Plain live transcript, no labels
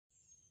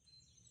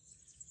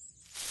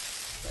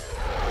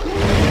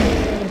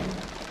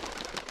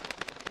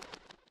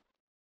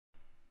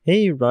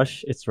Hey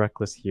Rush, it's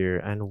Reckless here,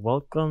 and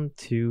welcome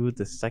to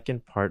the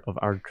second part of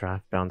our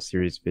Draftbound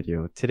series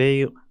video.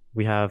 Today,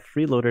 we have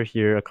Freeloader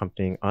here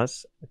accompanying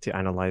us to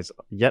analyze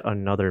yet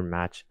another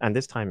match, and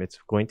this time it's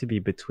going to be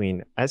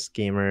between S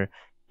Gamer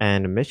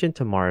and Mission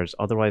to Mars,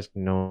 otherwise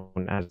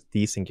known as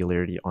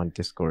theSINGULARITY on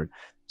Discord.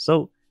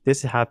 So,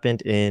 this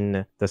happened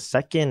in the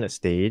second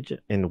stage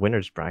in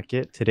winner's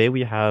bracket. Today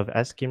we have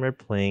S Gamer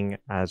playing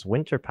as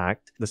Winter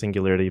Pact, the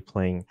Singularity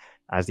playing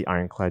as the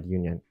Ironclad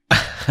Union.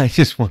 I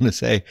just want to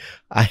say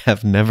I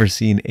have never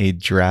seen a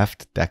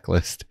draft deck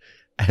list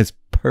as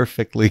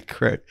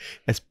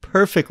as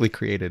perfectly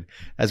created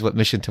as what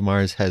Mission to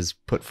Mars has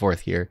put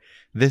forth here.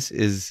 This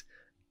is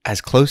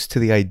as close to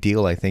the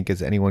ideal, I think,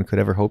 as anyone could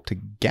ever hope to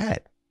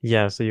get.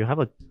 Yeah, so you have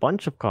a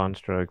bunch of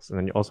constructs, and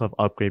then you also have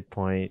upgrade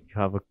point.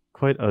 You have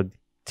quite a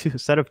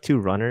set of two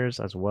runners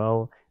as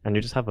well, and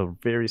you just have a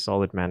very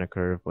solid mana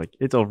curve. Like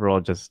it's overall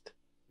just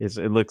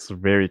it looks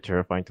very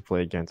terrifying to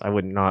play against. I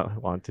would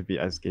not want to be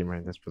S Gamer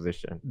in this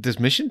position. Does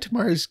Mission to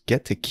Mars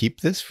get to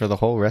keep this for the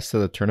whole rest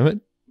of the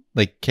tournament?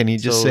 Like, can he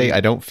just So say,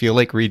 I don't feel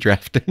like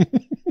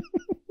redrafting?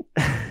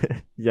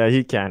 yeah,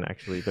 he can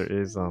actually. There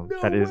is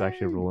that is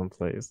actually a rule in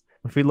place.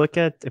 If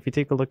we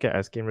take a look at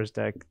S Gamer's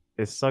deck,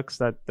 it sucks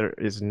that there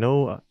is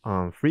no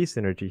free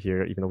synergy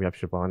here, even though we have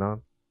Shyvana,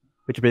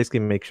 which basically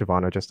makes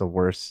Shyvana just a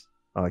worse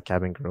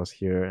cabin girls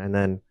here. And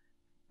then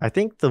I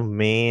think the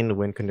main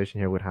win condition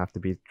here would have to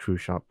be true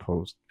shot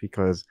post,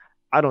 because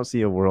I don't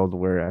see a world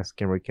where S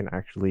Gamer can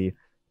actually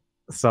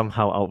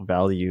somehow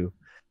outvalue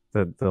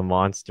the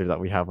monster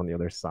that we have on the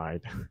other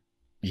side.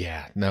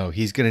 Yeah, no,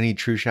 he's going to need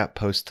True Shot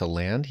Post to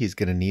land. He's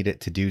going to need it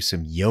to do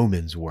some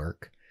yeoman's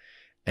work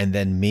and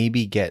then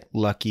maybe get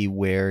lucky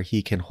where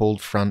he can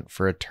hold front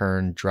for a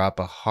turn, drop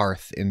a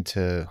Hearth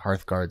into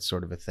Hearthguard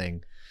sort of a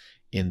thing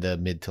in the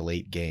mid to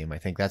late game. I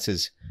think that's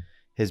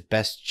his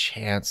best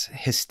chance.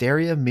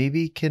 Hysteria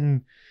maybe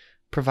can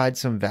provide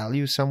some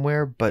value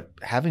somewhere, but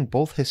having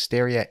both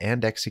Hysteria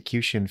and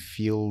Execution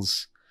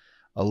feels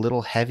a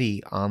little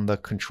heavy on the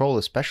control,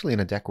 especially in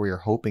a deck where you're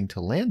hoping to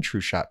land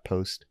True Shot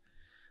Post.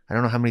 I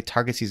don't know how many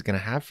targets he's going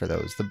to have for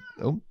those.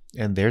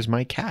 And there's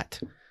my cat,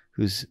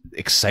 who's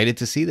excited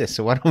to see this.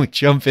 So why don't we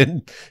jump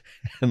in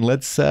and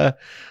let's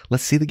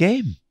see the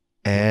game.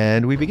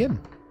 And we begin.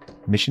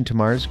 Mission to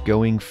Mars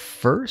going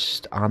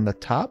first on the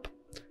top.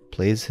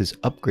 Plays his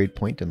upgrade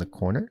point in the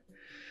corner.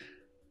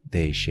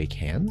 They shake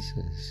hands,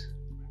 as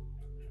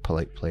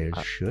polite players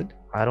should.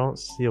 I don't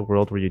see a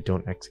world where you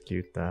don't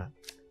execute that.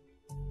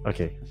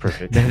 Okay,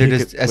 perfect. Neither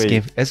does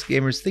S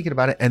Gamer's thinking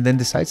about it and then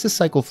decides to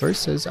cycle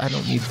first, says, I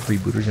don't need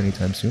freebooters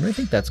anytime soon. I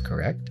think that's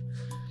correct.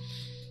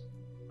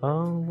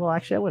 Well,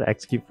 actually, I would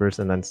execute first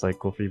and then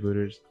cycle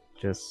freebooters,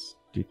 just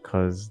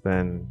because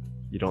then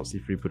you don't see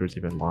freebooters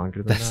even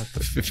longer than that.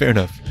 But... Fair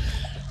enough.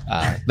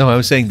 No, I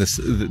was saying this,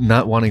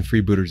 not wanting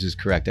freebooters is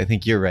correct. I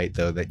think you're right,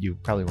 though, that you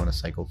probably want to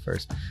cycle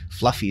first.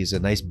 Fluffy is a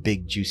nice,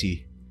 big,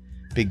 juicy,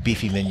 big,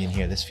 beefy minion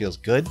here. This feels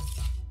good.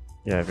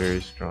 Yeah,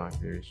 very strong,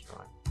 very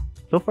strong.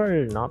 So far,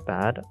 not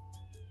bad.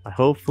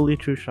 Hopefully,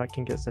 True Shot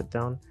can get set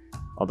down.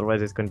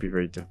 Otherwise, it's going to be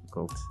very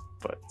difficult.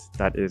 But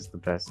that is the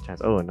best chance.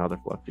 Oh, another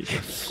Fluffy.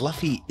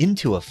 Fluffy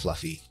into a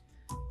Fluffy.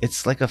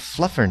 It's like a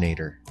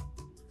Fluffernator.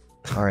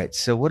 All right,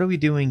 so what are we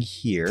doing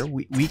here?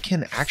 We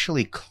can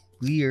actually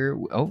clear...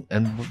 Oh,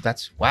 and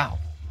that's... Wow.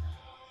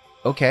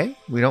 Okay,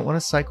 we don't want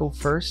to cycle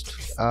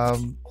first.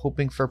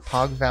 Hoping for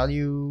Pog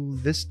value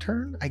this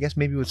turn? I guess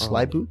maybe with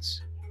Sly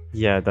Boots?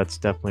 Yeah, that's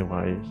definitely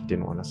why he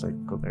didn't want to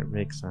cycle there.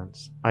 Makes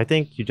sense. I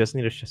think you just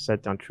need to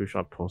set down True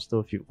Shot Post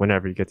though,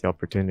 whenever you get the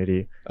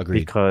opportunity. Agreed.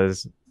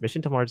 Because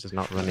Mission to Mars is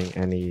not running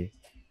any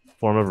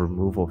form of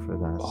removal for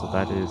that. So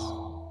that is...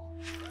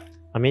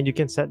 I mean, you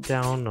can set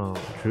down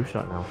True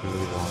Shot now if you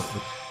really want.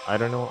 Which I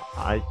don't know.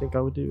 I think I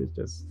would do.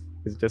 It's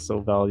just so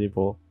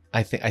valuable.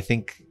 I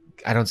think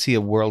I don't see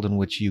a world in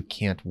which you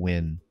can't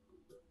win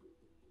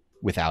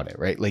without it,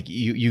 right? Like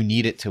you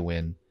need it to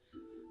win.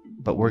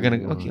 But we're gonna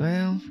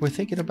we're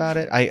thinking about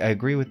it. I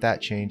agree with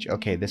that change.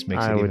 Okay, this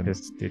makes it even.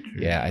 Just do True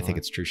yeah, Shot. I think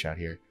it's True Shot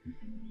here.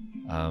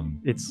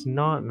 It's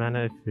not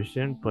mana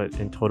efficient, but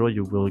in total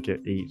you will get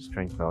 8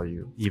 strength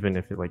value, even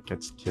if it like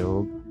gets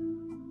killed.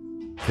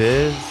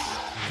 This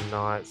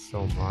not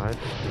so much.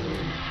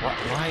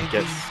 Why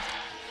gets?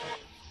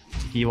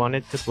 He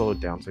wanted to slow it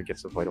down so it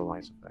gets a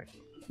vitalize effect.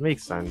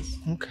 Makes sense.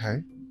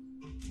 Okay.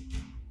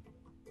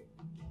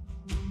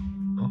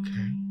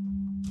 Okay.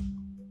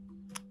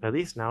 At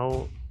least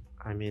now.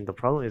 I mean, the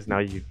problem is now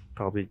you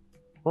probably,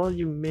 well,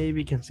 you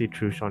maybe can see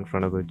True Shot in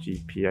front of the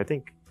GP. I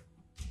think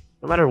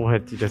no matter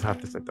what, you just have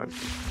to set down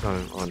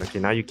on. Okay,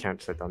 now you can't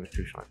set down the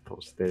True Shot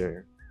Post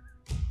there.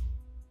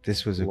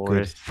 This was a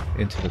good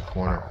into the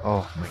corner.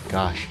 Oh my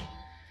gosh.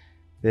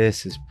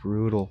 This is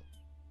brutal.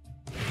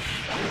 I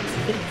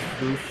think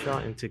True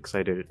Shot into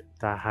Excited,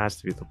 that has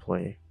to be the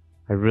play.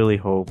 I really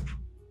hope.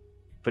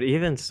 But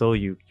even so,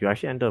 you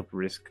actually end up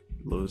risk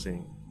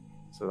losing.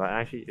 So that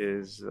actually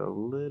is a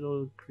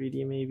little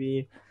greedy,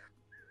 maybe.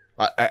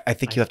 I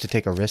think you have to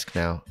take a risk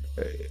now.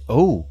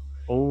 Oh.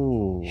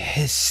 Oh.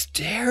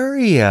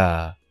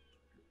 Hysteria.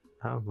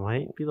 That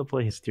might be the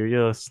play.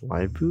 Hysteria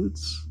slide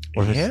boots.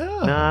 Or Yeah.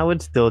 nah, I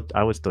would still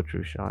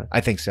true shot.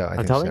 I think so.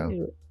 I'm telling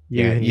you,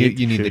 Yeah,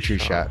 you need the true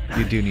true shot.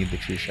 You do need the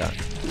true shot.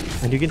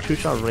 And you can true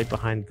shot right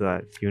behind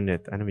the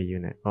unit, the enemy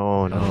unit.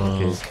 Oh no,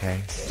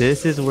 Okay.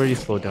 This is where you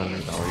slow down your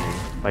value.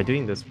 By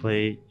doing this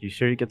play, you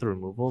sure you get the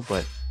removal,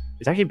 but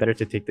it's actually better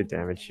to take the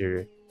damage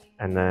here.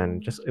 And then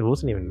just, it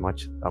wasn't even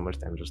that much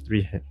damage, just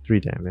 3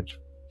 damage.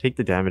 Take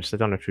the damage, set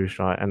down a true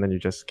shot, and then you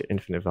just get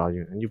infinite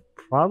value. And you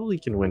probably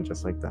can win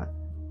just like that.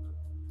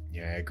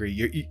 Yeah, I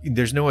agree.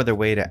 There's no other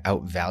way to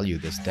outvalue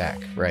this deck,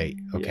 right?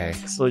 Okay.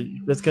 Yeah. So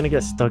it's gonna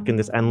get stuck in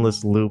this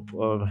endless loop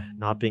of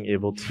not being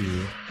able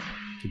to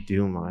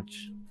do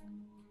much.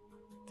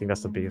 I think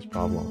that's the biggest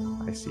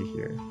problem I see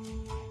here.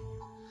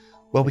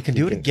 Well, we can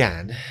do it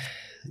again.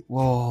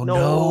 Whoa,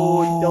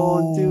 no,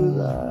 don't do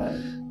that.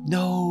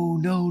 No.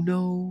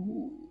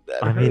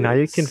 That I mean, now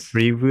you hurts. can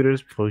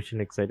freebooters potion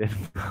excited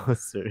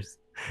mousers,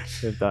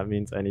 if that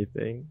means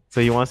anything.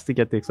 So he wants to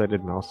get the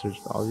excited mousers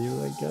value,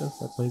 I guess.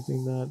 That's why he's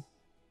doing that.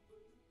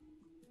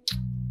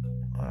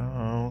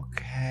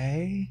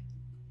 Okay.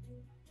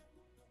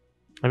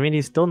 I mean,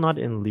 he's still not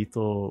in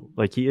lethal,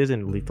 like he is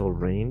in lethal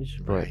range,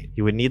 but Right.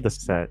 he would need the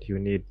set. He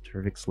would need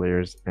Terrific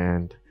Slayers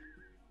and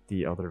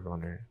the other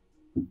runner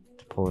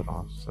to pull it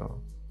off. So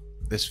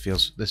This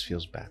feels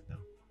bad though.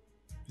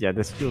 yeah,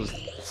 this feels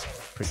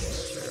pretty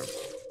terrible.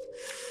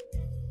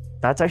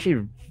 That's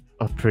actually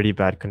a pretty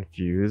bad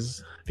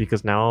confuse,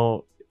 because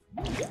now,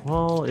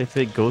 well, if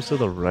it goes to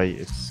the right,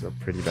 it's a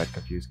pretty bad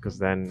confuse, because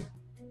then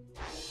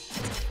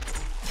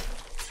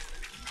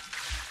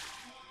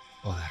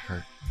Oh, that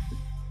hurt.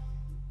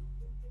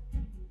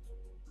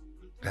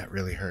 That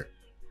really hurt.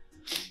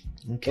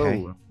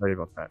 Okay. oh, sorry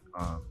about that.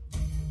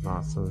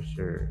 Not so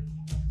sure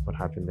what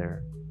happened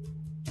there.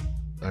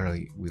 I don't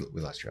know,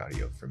 we lost your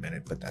audio for a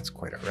minute, but that's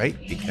quite all right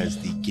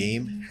because the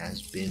game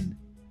has been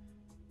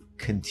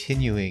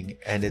continuing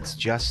and it's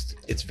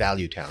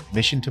Value Town.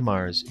 Mission to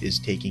Mars is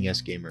taking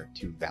S Gamer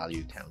to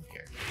Value Town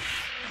here.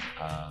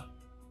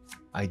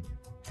 I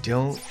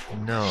don't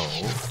know.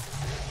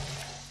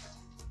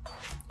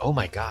 Oh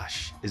my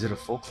gosh, is it a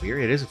full clear?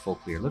 It is a full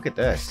clear. Look at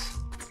this.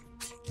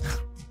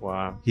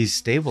 Wow. He's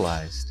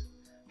stabilized.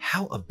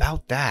 How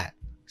about that?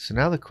 So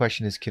now the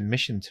question is, can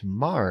Mission to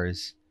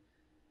Mars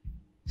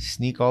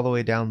sneak all the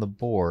way down the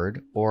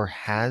board, or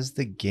has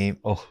the game...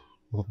 Oh,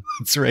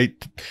 that's right.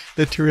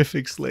 The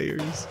Terrific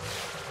Slayers.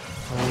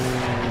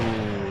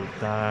 Oh,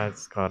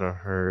 that's gotta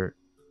hurt.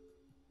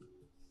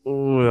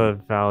 Oh,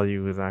 the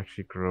value is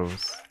actually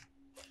gross.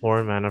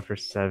 4 mana for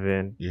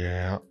 7.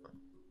 Yeah.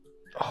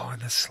 Oh,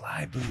 and the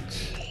slide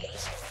boots.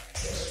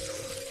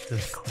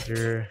 This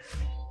clear.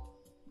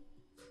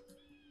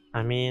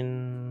 I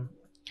mean,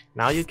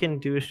 now you can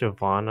do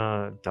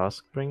Shyvana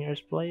Duskbringer's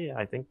play.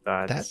 I think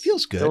that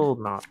feels good. Still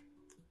not.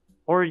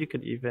 Or you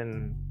could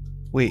even...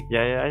 Wait.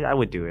 Yeah, I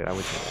would do it.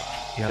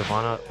 Yeah.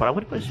 Shyvana, but I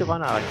would put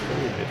Shyvana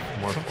actually a bit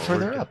more Further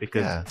forward, up,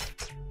 because yeah.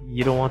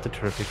 you don't want the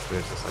Terrific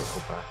Slayers to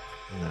cycle back.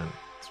 And then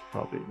it's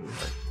probably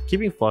like,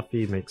 keeping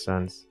Fluffy makes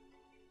sense.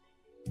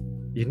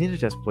 You need to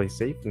just play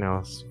safe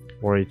now.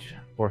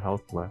 4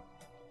 health left.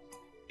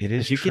 It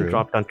is If you true. can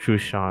drop down True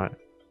Shot,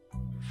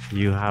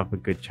 you have a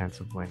good chance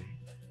of winning.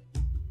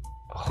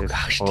 Oh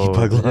gosh,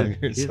 debug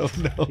loggers. Oh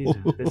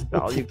no. His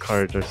value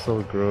cards are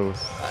so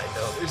gross. I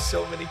know, there's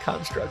so many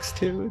constructs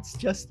too. It's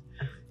just...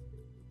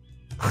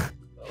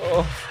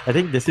 Oh. I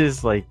think this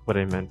is like what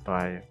I meant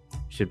by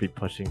should be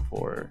pushing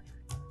for.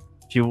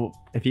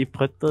 If you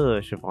put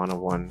the Shyvana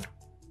one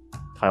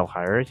tile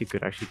higher, he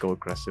could actually go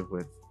aggressive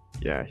with.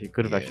 Yeah, he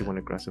could have actually went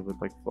aggressive with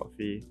like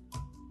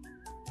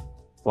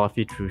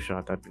Fluffy True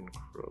Shot. That'd been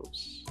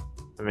gross.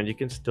 I mean, you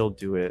can still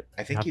do it.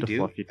 I think you do.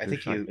 Fluffy I True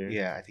think Shot you. here.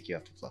 Yeah, I think you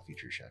have to Fluffy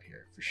True Shot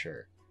here for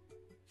sure.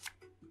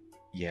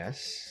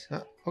 Yes.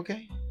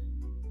 Okay.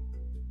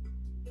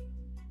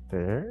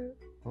 There.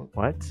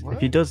 What? What? If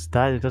he does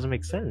that, it doesn't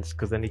make sense,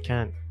 because then he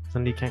can't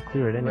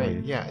clear it anyway.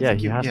 Right, yeah, I Yeah,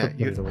 think he has to put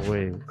you- it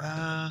away.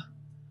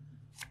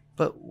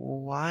 But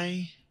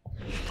why?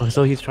 Oh,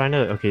 so he's trying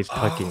to. Okay, he's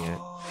tucking it.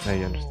 Now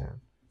you Oh. understand.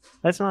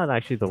 That's not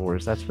actually the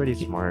worst. That's pretty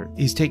smart.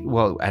 He's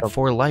at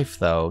 4 life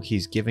though.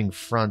 He's giving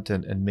front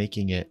and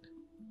making it.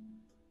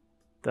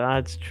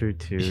 That's true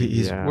too.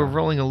 Yeah. We're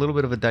rolling a little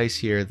bit of a dice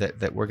here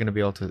that we're gonna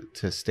be able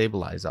to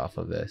stabilize off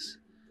of this.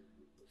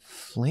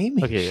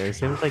 Flaming. Okay, it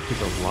seems like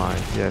he's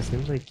alive. Yeah, it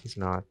seems like he's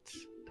not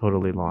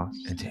totally lost.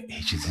 And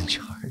Agent's in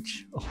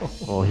charge. Oh,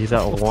 Well, he's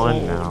at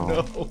 1 now.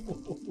 No.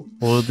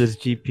 Well, this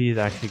GP is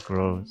actually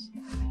gross.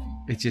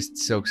 It just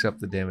soaks up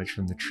the damage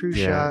from the true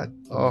Yeah. shot.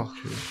 Oh.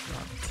 True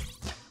shot.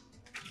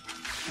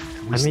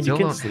 We I mean, you still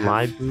can don't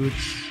have-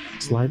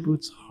 slide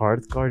boots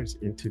hard guards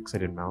into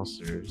excited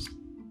mousers,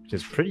 which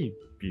is pretty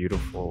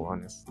beautiful,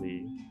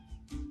 honestly.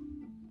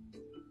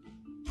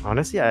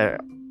 Honestly,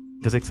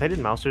 does excited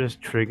mousers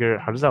trigger?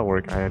 How does that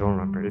work? I don't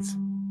remember. It's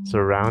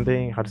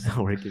surrounding. How does that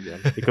work again?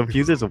 It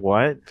confuses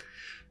what?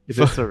 Is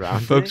it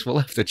surrounding? Folks, we'll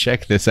have to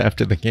check this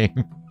after the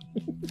game.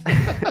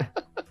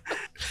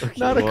 Okay,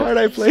 Not a well, card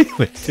I play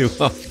with too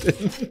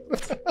often.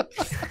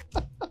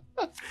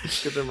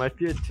 Because there might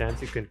be a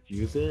chance you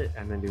confuse it,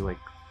 and then you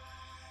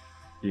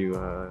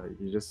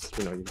just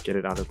you get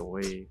it out of the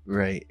way.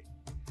 Right.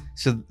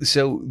 So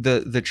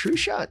the true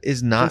shot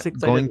is not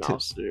going to.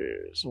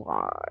 Masters.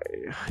 Why?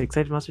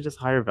 Excited Master just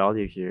higher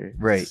value here.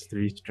 Right. It's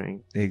 3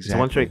 strength. Exactly. It's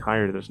 1 strength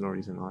higher. There's no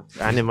reason not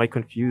to. And it might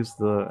confuse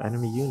the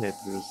enemy unit.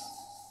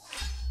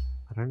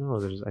 I don't know.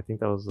 I think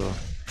that was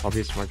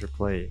probably a smarter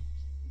play.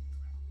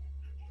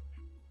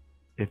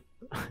 If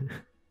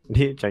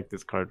need to check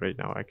this card right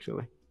now,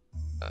 actually.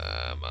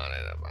 I'm on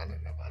it.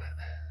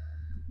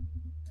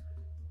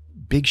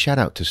 Big shout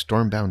out to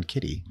Stormbound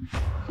Kitty.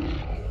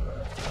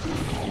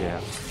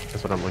 Yeah,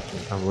 that's what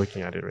I'm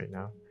looking at it right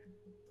now.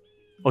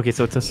 Okay,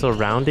 so it's a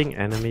surrounding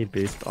enemy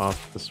based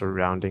off the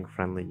surrounding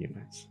friendly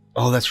units.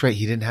 Oh, that's right.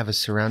 He didn't have a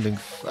surrounding.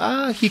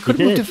 He could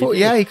have moved it forward.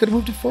 Yeah, he could have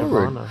moved it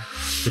forward.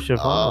 The Shyvana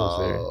was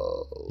there.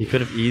 He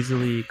could have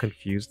easily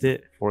confused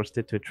it, forced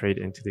it to trade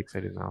into the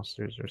Excited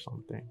Masters or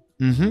something.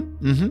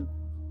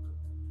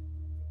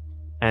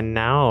 And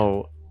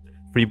now,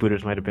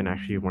 freebooters might have been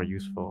actually more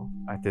useful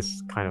at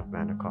this kind of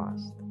mana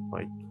cost.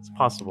 Like, it's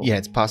possible. Yeah,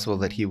 it's possible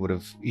that he would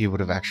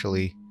have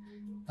actually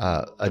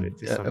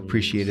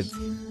appreciated.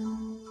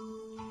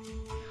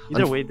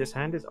 Either way, this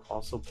hand is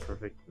also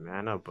perfect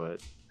mana,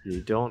 but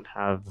you don't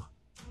have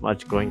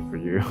much going for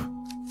you.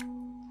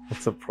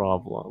 That's a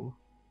problem.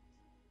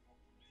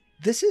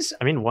 This is.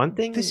 I mean, one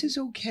thing. This is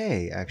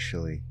okay,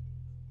 actually.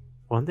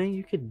 One thing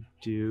you could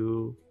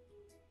do.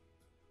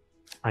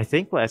 I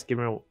think what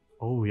Gamer.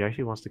 Oh, he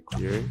actually wants to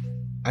clear.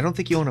 I don't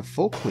think you want a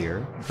full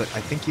clear, but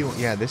I think you.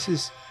 Yeah, this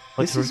is.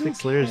 Like this Terrific is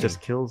Slayer okay.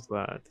 just kills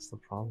that. That's the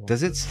problem.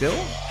 Does it still?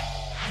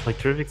 Like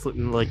Terrific Slayer,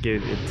 like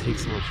it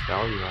takes so much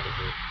value out of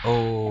it.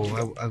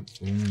 Oh,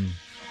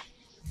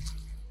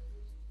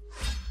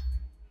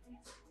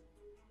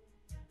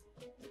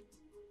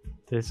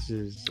 This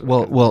is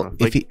well.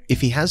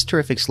 If he has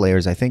Terrific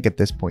Slayers, I think at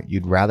this point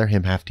you'd rather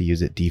him have to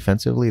use it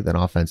defensively than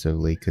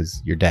offensively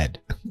because you're dead.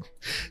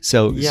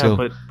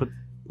 But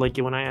like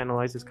when I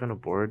analyze this kind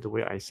of board, the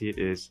way I see it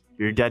is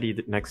you're dead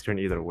next turn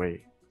either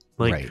way.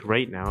 Like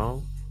right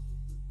now,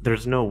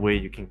 there's no way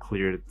you can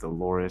clear the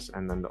Loris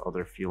and then the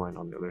other feline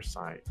on the other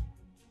side.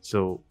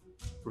 So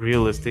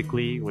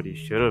realistically, what he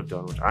should have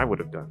done, which I would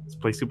have done, is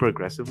play super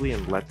aggressively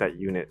and let that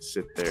unit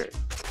sit there.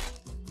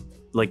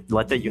 Like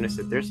let that unit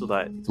sit there so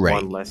that it's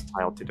one less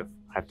tile to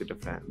have to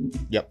defend.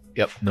 Yep.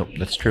 Nope,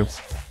 that's true.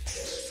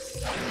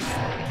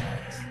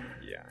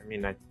 Yeah, I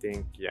mean, I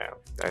think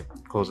that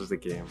closes the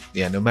game.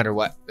 Yeah, no matter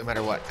what,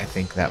 I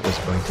think that was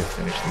going to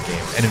finish the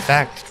game. And in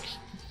fact,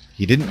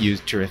 he didn't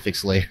use Terrific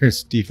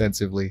Slayers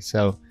defensively,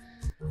 so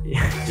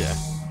yeah,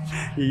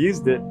 he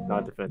used it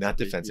not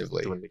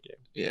defensively to win the game.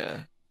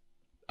 Yeah.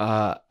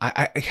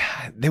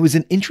 There was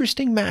an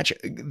interesting match.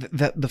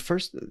 That the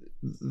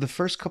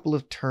first couple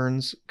of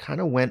turns kind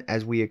of went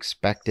as we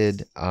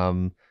expected.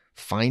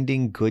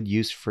 Finding good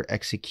use for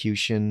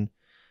execution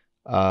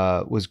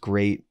was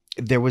great.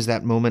 There was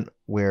that moment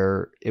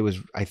where it was,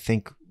 I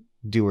think,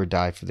 do or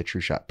die for the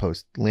true shot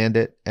post. Land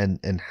it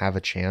and have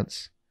a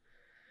chance.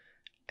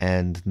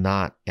 And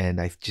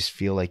I just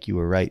feel like you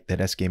were right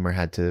that S-Gamer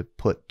had to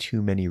put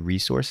too many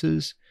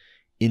resources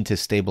into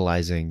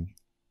stabilizing,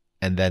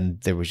 and then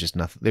there was just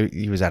nothing.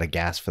 He was out of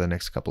gas for the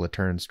next couple of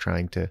turns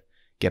trying to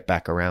get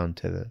back around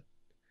to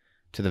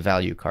the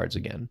value cards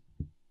again.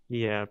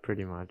 Yeah,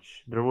 pretty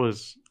much. There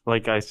was,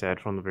 like I said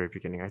from the very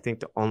beginning, I think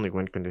the only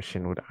win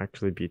condition would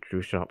actually be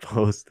true shot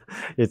post.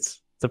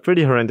 It's a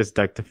pretty horrendous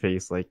deck to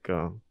face. Like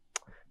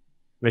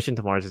Mission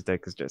to Mars'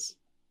 deck is just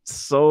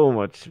so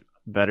much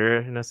better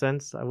in a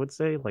sense, I would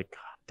say. Like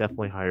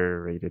definitely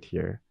higher rated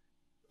here.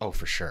 Oh,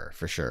 for sure.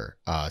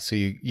 So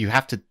you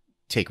have to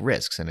take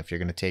risks, and if you're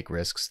going to take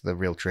risks, the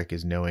real trick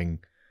is knowing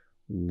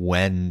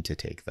when to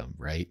take them,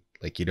 right?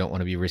 Like you don't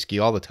want to be risky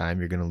all the time.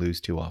 You're going to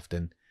lose too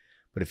often.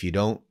 But if you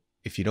don't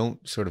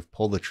sort of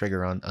pull the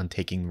trigger on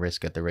taking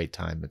risk at the right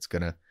time, it's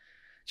going to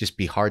just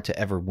be hard to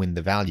ever win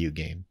the value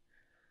game.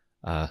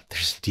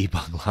 There's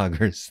debug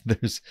loggers.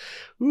 There's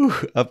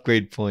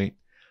upgrade point.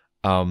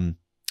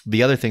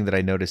 The other thing that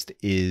I noticed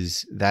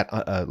is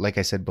that, like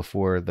I said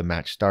before the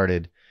match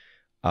started,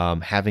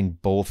 having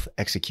both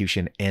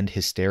execution and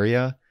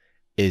hysteria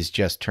is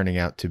just turning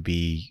out to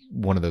be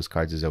one of those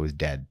cards is always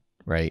dead,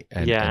 right?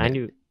 And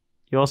you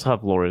also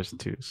have Loris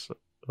too. So,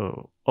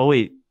 oh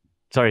wait,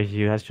 sorry,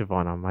 he has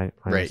Shyvana. My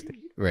mistake.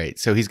 Right.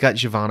 So he's got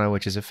Shyvana,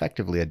 which is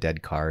effectively a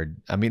dead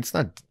card. I mean, it's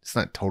not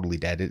totally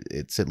dead.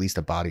 It's at least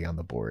a body on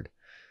the board.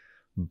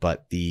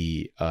 But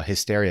the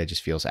hysteria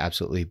just feels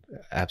absolutely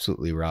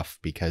rough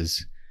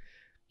because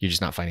you're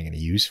just not finding any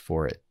use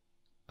for it.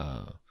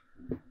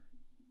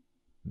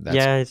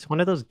 It's one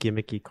of those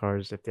gimmicky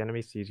cards. If the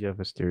enemy sees you have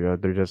hysteria,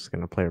 they're just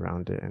gonna play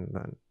around it, and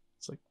then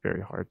it's like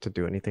very hard to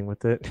do anything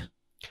with it.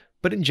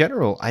 But in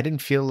general, I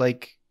didn't feel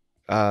like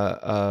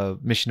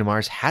Mission to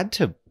Mars had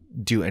to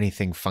do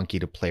anything funky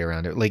to play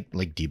around it. Like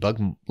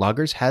debug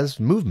loggers has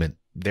movement,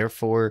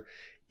 therefore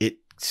it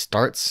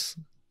starts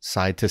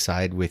side to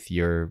side with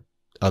your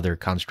other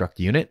construct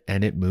unit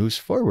and it moves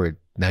forward.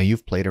 Now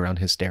you've played around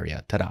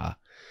hysteria. Ta-da.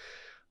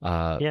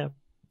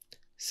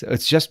 So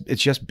it's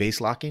just base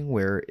locking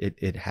where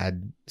it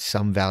had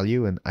some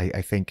value, and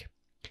I think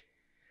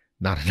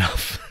not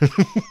enough.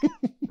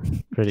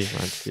 Pretty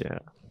much, yeah.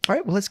 All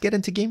right, well, let's get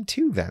into game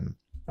 2 then.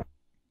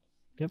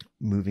 Yep.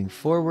 Moving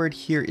forward,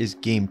 here is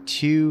game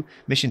 2.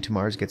 Mission to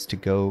Mars gets to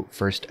go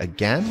first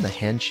again. The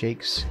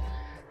handshakes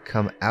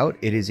come out.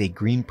 It is a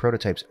green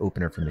prototypes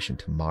opener for Mission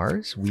to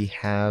Mars. We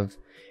have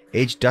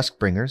Age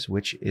Duskbringers,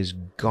 which is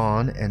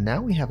gone, and now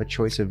we have a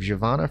choice of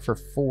Giovanna for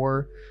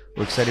 4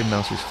 or Excited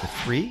Mousers for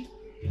 3.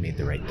 Made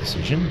the right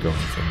decision, going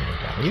for more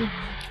value,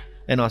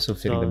 and also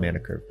fitting the mana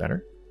curve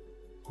better.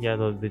 Yeah,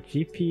 the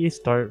GP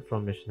start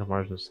from Mission to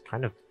Mars was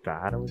kind of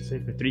bad, I would say,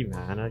 for 3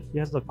 mana. He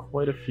has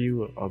quite a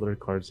few other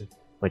cards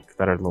like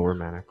that are lower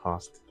mana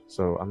cost,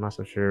 so I'm not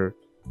so sure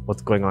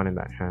what's going on in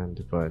that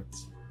hand, but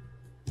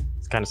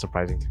it's kind of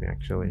surprising to me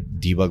actually.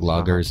 Debug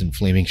Loggers and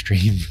Flaming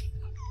Stream.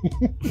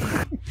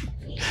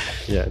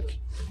 Yeah, it's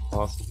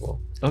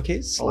possible.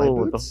 Okay, Slide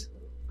Boots.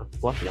 The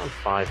Fluffy on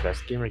 5.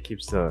 Best Gamer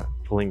keeps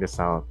pulling this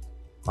out.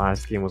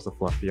 Last game was the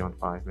Fluffy on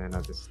 5 mana.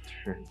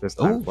 This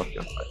time Fluffy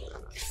on 5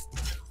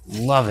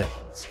 mana. Love it.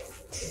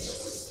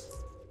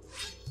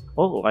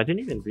 Oh, I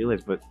didn't even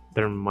realize, but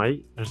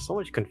there's so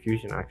much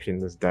confusion actually in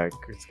this deck.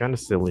 It's kind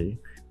of silly.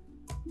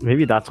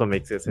 Maybe that's what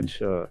makes it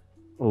such a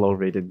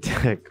low-rated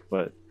deck.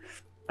 But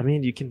I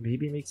mean, you can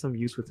maybe make some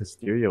use with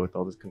Hysteria with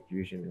all this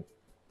confusion if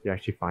you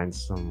actually find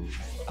some.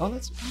 Oh,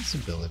 that's a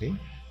possibility.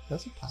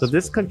 That's a possibility. So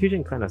this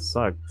confusion kind of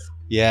sucked.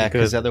 Yeah,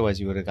 because otherwise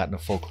you would have gotten a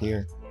full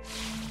clear.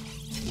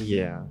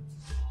 Yeah,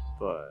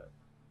 but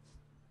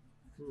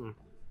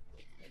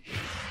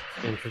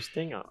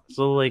interesting.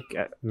 So like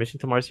Mission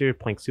to Mars here, you're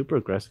playing super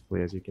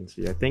aggressively, as you can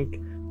see. I think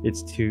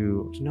it's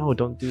too. No,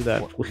 don't do that.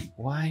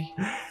 Why?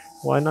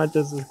 Why not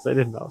just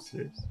Excited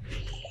Mousers?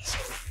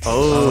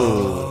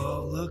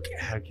 Oh, look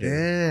at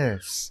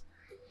this.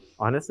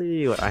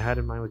 Honestly, what I had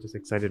in mind was just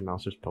Excited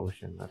Mousers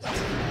Potion. That's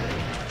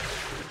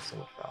so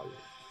much value.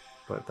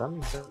 But that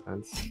makes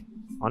sense.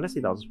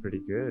 Honestly, that was pretty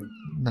good.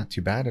 Not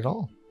too bad at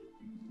all.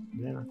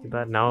 Yeah, not too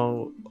bad.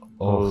 Now,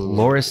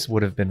 Loris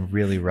would have been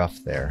really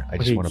rough there. I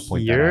just want to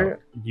point that out.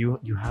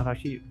 You have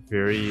actually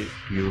very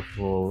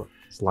beautiful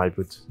slide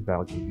boots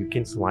value. You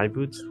can slide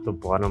boots the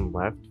bottom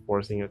left,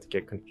 forcing it to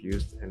get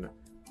confused, and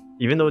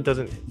even though it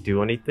doesn't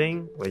do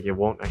anything, like it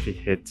won't actually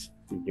hit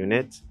the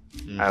unit,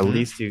 at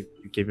least you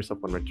give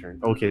yourself one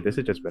return. Okay, this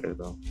is just better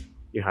though.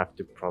 You have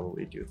to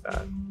probably do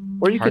that,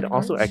 or you could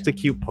also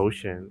execute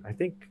Potion.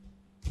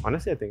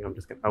 Honestly,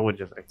 I would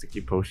just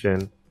execute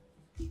Potion.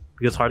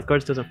 Because hard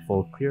cards doesn't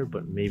full clear,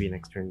 but maybe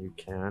next turn you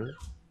can.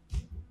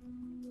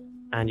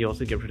 And you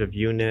also get rid of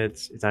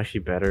units. It's actually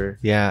better.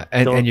 Yeah,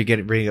 and you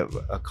get rid of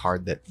a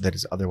card that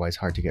is otherwise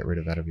hard to get rid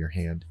of out of your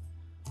hand.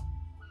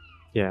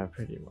 Yeah,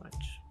 pretty much.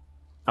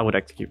 I would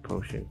execute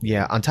Potion.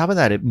 Yeah, on top of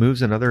that, it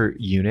moves another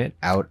unit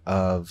out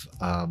of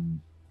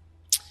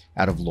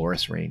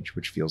Loris range,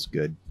 which feels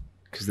good.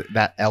 Because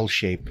that L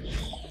shape,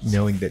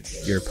 knowing that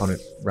your opponent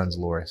runs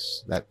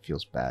Loris, that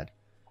feels bad.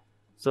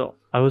 So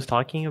I was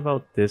talking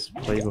about this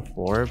play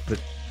before,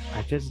 but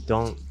I just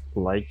don't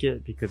like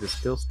it because it's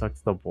still stuck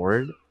to the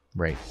board.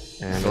 Right.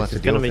 And it's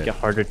going to make it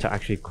harder to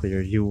actually clear.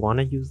 You want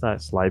to use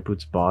that Slide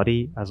Boot's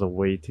body as a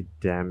way to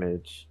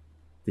damage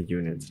the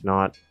units,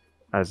 not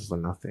as a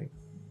nothing.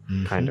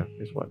 Kind of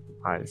is what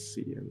I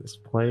see in this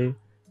play.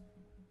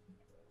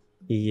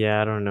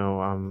 Yeah, I don't know.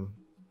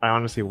 I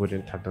honestly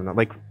wouldn't have done that.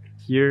 Like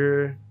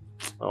here,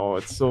 oh,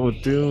 it's so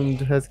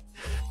doomed.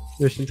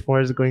 Mission to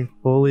Mars is going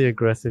fully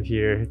aggressive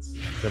here. It's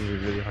gonna be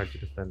really hard to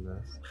defend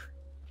this.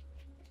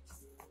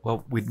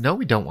 Well, we know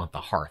we don't want the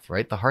Hearth,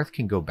 right? The Hearth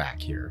can go back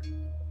here.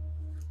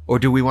 Or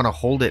do we want to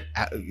hold it?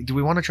 Do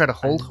we want to try to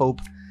hold hope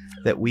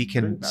that we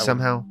can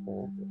somehow...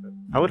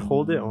 I would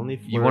hold it only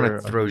for... You want to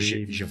throw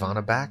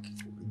Giovanna back?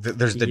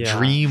 There's the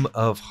dream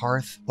of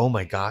Hearth. Oh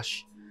my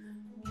gosh.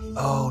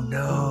 Oh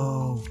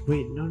no.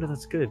 Wait, no,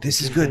 that's good. This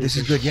is good. This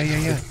is good. Yeah.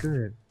 It's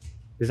good.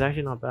 It's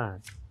actually not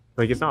bad.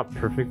 Like, it's not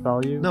perfect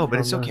value. No, but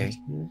it's okay.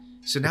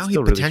 So now he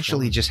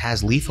potentially just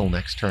has lethal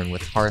next turn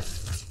with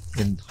Hearth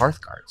and Hearth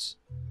cards.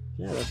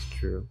 Yeah, that's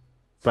true.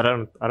 But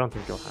I don't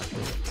think he'll have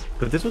it.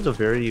 But this was a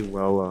very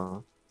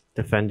well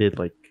defended,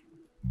 like...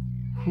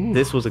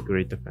 This was a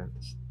great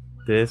defense.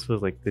 This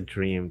was like the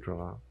dream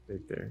draw right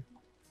there.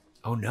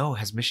 Oh no,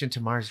 has Mission to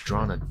Mars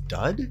drawn a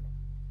dud?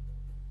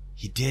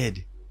 He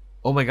did.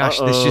 Oh my gosh,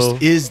 this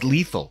just is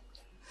lethal.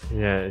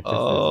 Yeah, it just is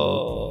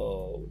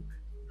lethal.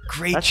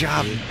 Great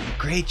job.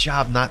 Great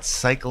job not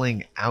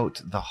cycling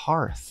out the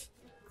Hearth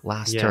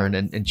last turn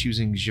and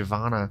choosing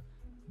Giovanna.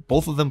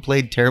 Both of them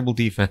played terrible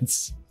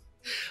defense.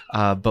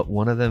 But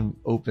one of them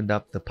opened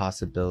up the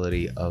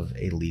possibility of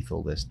a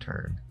lethal this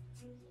turn.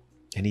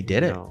 And he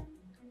did it.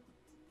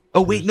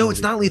 Oh wait, no,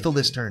 it's not lethal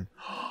this turn.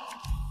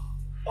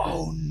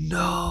 Oh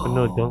no. Oh,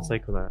 no, don't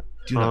cycle that.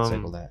 Do not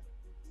cycle that.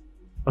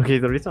 Okay,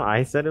 the reason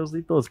I said it was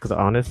lethal is because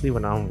honestly,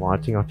 when I'm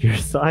watching off your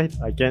side,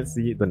 I can't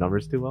see the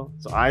numbers too well.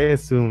 So I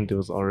assumed it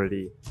was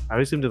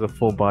a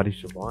full body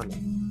Giovanna.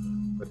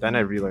 But then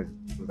I realized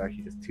it was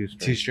actually just 2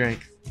 strength. 2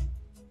 strength.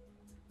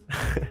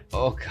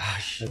 Oh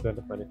gosh. That's kind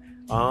of funny.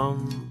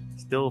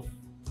 Still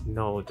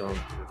No, don't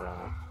do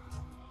that.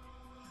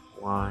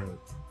 Why?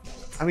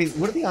 I mean,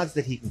 what are the odds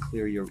that he can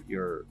clear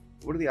your?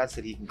 What are the odds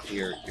that he can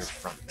clear your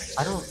front next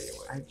I turn don't.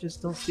 anyway? I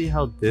just don't see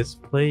how this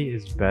play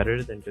is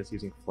better than just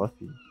using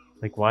Fluffy.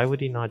 Like, why would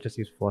he not just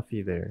use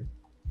Fluffy there?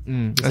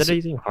 Instead of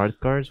using hard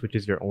guards, which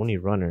is your only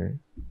runner,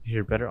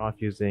 you're better off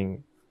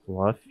using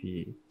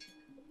Fluffy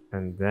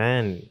and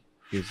then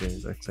using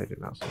the excited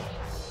mouse.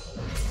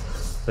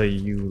 So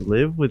you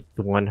live with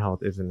the 1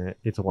 health, isn't it?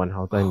 It's 1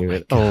 health. I knew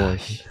it.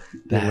 Gosh,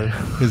 that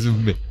is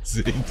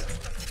amazing.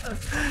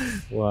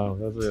 Wow,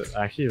 that was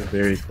actually a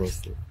very close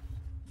game.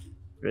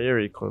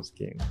 Very close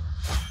game.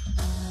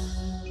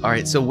 All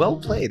right, so well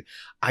played.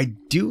 I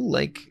do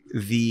like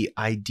the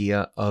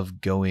idea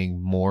of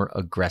going more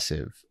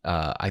aggressive.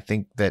 I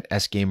think that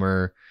S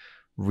Gamer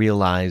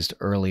realized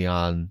early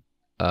on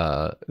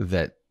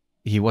that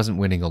he wasn't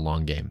winning a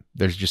long game.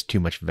 There's just too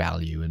much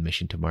value in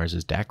Mission to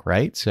Mars's deck,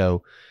 right?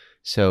 So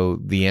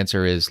the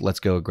answer is let's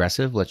go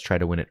aggressive. Let's try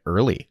to win it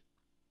early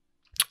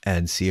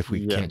and see if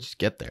we can't just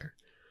get there.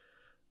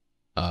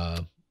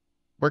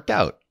 Worked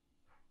out.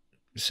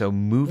 So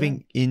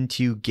moving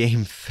into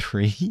game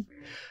 3.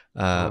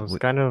 It was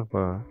kind of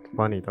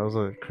funny. That was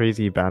a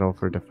crazy battle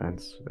for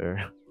defense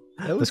there.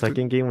 The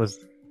second game was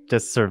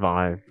just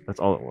survive. That's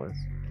all it was.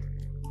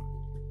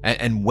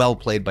 And well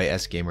played by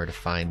S Gamer to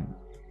find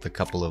the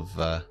couple of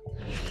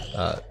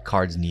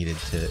cards needed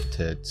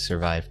to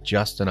survive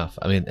just enough.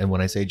 I mean, and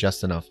when I say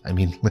just enough, I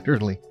mean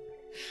literally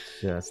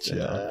just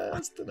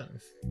enough.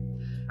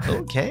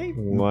 Okay.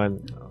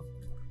 1. All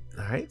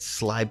right.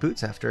 Sly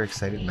Boots after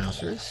Excited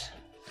Mousers.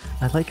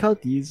 I like how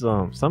these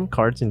some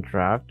cards in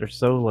draft are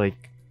so like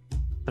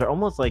they're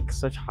almost like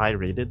such high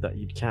rated that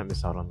you can't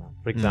miss out on them.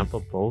 For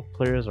example, both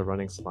players are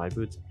running Sly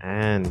Boots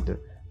and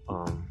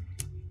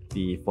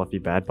the Fluffy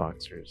Bad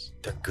Boxers.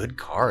 They're good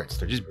cards.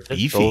 They're just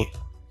beefy.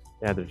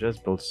 Yeah, they're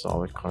just both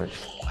solid cards.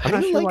 I'm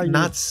not sure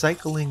not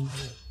cycling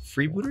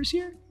freebooters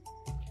here.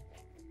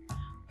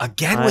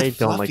 Again with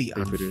Fluffy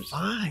on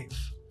 5.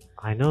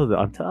 I know that.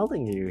 I'm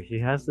telling you, he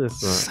has this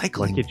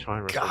cycling lucky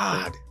charm.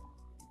 God.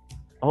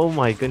 Oh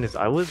my goodness!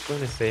 I was going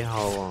to say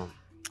how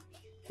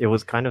it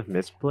was kind of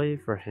misplay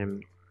for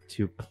him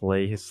to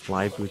play his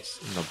Sly Boots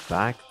in the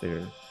back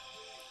there,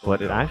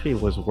 but it actually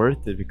was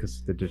worth it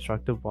because the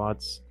destructive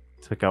bots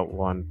took out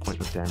 1 point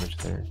of damage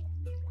there.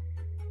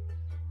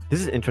 This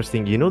is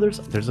interesting. You know,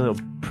 there's a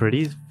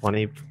pretty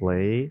funny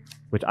play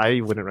which I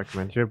wouldn't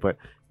recommend here, but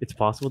it's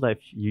possible that if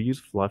you use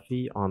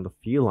Fluffy on the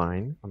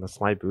feline on the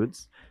Sly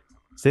Boots,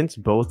 since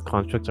both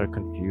constructs are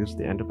confused,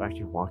 they end up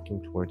actually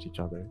walking towards each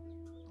other.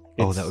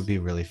 Oh, that would be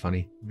really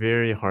funny.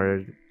 Very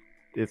hard.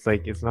 It's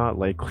like, it's not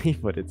likely,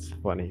 but it's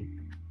funny.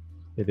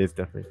 It is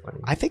definitely funny.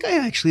 I think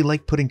I actually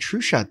like putting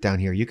True Shot down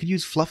here. You could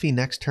use Fluffy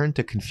next turn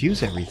to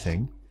confuse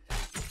everything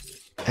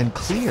and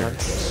clear.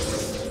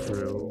 That's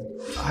true.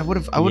 I would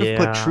have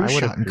put True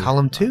Shot in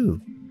column 2.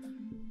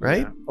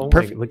 Right? Yeah. Oh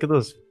perfect. Look at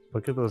those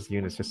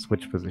units just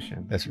switch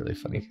position. That's really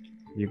funny.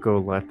 You go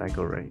left, I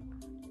go right.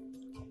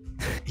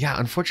 Yeah,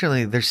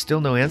 unfortunately, there's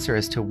still no answer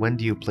as to when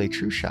do you play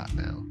True Shot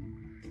now.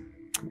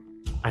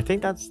 I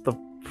think that's the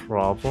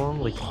problem.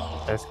 Like,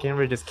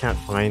 S-Gamer just can't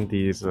find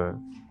these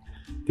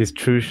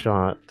True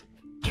Shot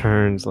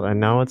turns, and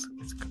now it's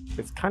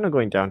kind of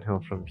going downhill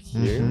from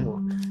here.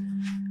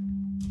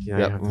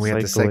 Yeah, we have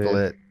to cycle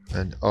it,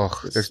 and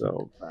it's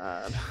so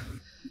bad.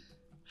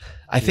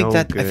 I think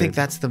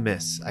that's the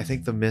miss. I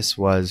think the miss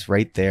was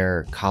right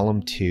there,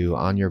 column 2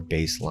 on your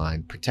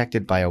baseline,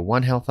 protected by a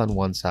 1 health on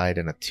one side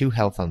and a 2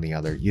 health on the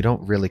other. You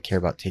don't really care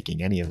about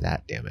taking any of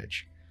that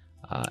damage.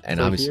 And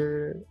so obviously,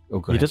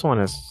 you just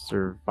want to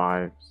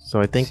survive. So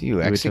I think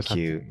you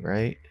execute,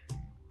 right?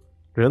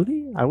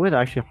 Really? I would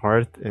actually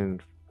hearth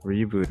in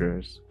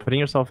rebooters. Putting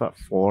yourself at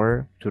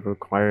 4 to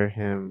require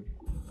him,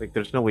 like,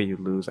 there's no way you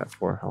lose at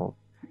 4 health.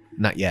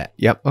 Not yet.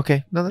 Yep.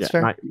 Okay. No, that's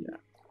fair. Not yet.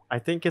 I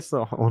think it's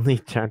the only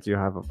chance you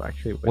have of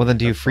actually winning. Well, then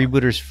do you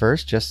freebooters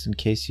first, just in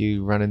case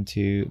you run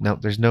into... No,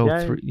 there's no...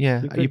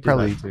 You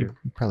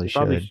probably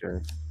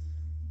should.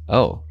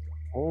 Oh.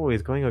 Oh,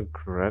 he's going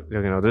aggressive.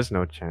 No, there's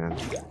no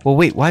chance. Well,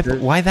 wait, why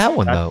that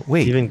one, though?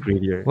 Wait. Even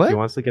greedier. What? He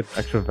wants to get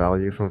extra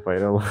value from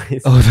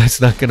Vitalize. Oh, that's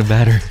not going to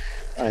matter.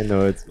 I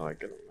know it's not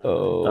going to matter.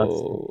 Oh.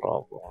 That's the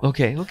problem.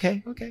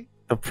 Okay.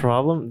 The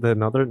problem,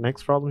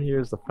 next problem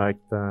here is the fact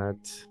that,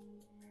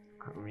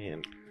 I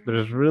mean,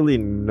 there's really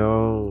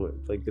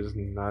there's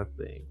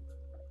nothing.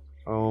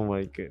 Oh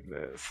my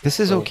goodness. This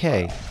is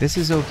okay. This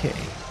is okay.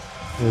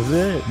 Is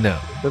it? No.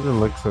 It doesn't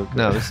look so good.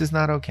 No, this is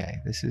not okay.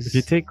 This is... If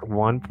you take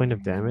 1 point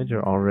of damage,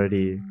 you're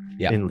already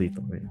Yeah. in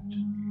lethal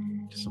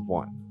range. Just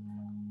one.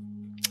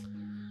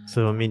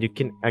 So, I mean, you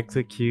can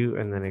execute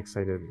and then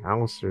excited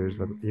mousers,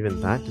 but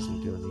even that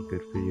doesn't do any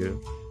good for you.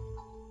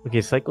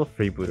 Okay, cycle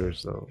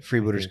freebooters though.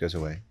 Freebooters goes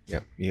away.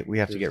 Yep. We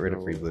have to get rid of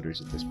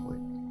freebooters at this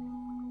point.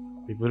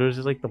 Freebooters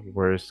is like the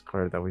worst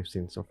card that we've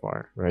seen so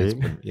far, right?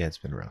 It's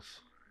been rough.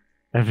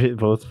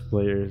 Both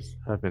players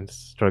have been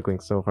struggling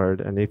so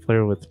hard, and a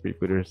player with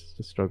freebooters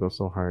just struggle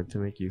so hard to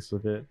make use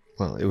of it.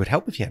 Well, it would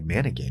help if you had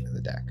mana gain in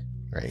the deck,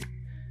 right?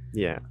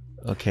 Yeah.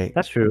 Okay.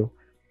 That's true.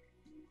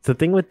 The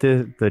thing with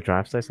the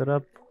drafts I set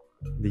up,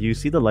 you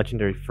see the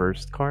legendary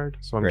first card,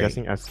 so I'm Right.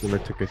 guessing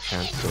Escaler took a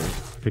chance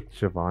to pick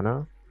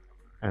Shyvana,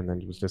 and then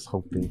he was just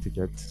hoping to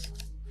get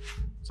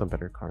some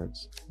better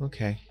cards.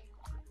 Okay.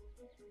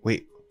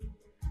 Wait.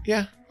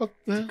 Yeah.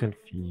 To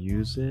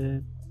confuse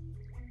it.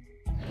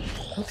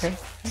 Okay.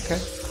 Okay.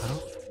 I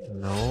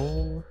don't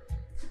know.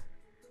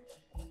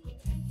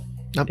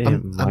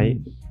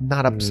 I'm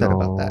not upset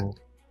about that.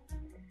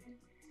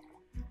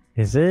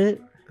 Is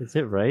it? Is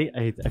it right?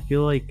 I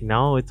feel like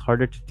now it's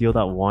harder to deal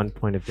that 1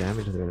 point of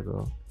damage there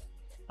though.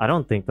 I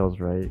don't think that was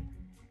right.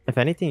 If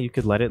anything, you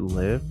could let it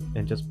live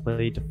and just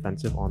play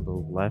defensive on the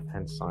left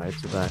hand side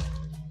so that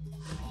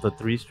the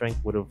 3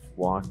 strength would have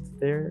walked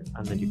there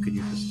and then you could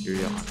use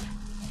Hysteria on it.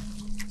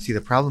 See,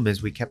 the problem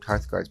is we kept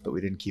Hearthguards, but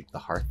we didn't keep the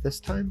Hearth this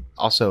time.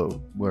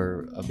 Also,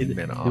 we're a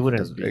mana off. It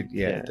wouldn't be,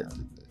 yeah.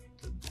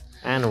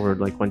 And we're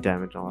like 1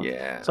 damage off.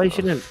 Yeah. So you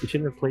shouldn't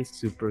have played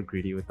super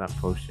greedy with that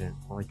potion.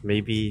 Like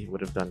maybe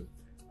would have done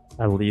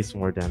at least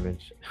more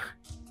damage.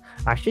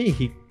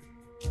 Actually,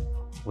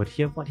 would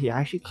he have won? He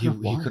actually could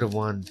have won. He could have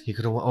won. He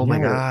could have won. Oh my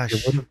gosh!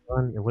 It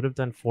would have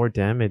done 4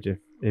 damage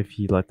if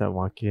he let that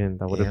walk in.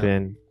 That would have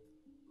been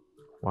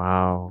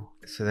wow.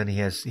 So then he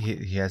has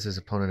his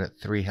opponent at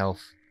 3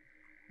 health,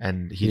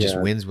 and he just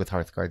wins with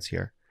Hearthguards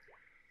here.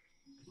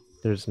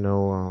 There's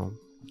no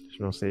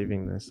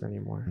saving this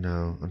anymore.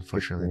 No,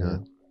 unfortunately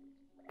not.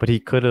 But he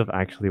could have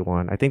actually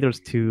won. I think there's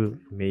 2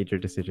 major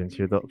decisions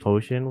here. The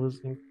potion was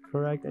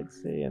incorrect, I'd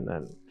say, and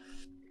then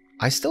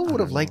I still would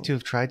have liked to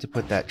have tried to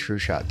put that true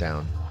shot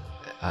down.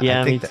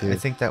 Yeah, I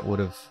think that would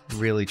have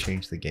really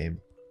changed the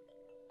game.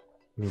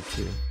 Me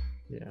too.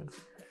 Yeah.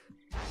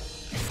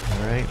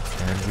 All right,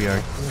 and we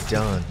are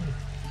done.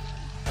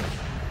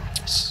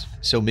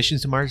 So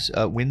Missions to Mars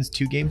wins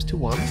 2 games to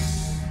 1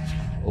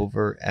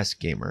 over S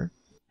Gamer.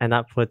 And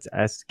that puts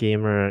S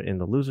Gamer in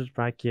the losers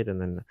bracket, and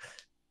then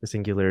the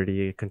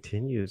Singularity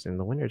continues in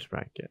the winners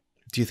bracket.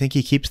 Do you think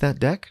he keeps that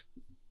deck?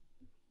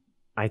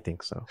 I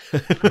think so.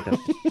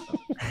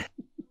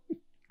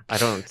 I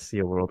don't see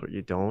a world where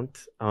you don't.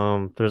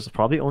 There's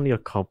probably only a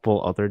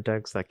couple other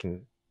decks that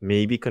can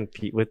maybe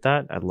compete with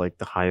that at like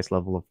the highest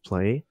level of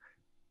play,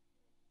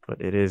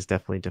 but it is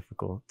definitely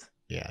difficult.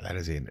 Yeah, that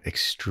is an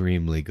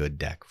extremely good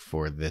deck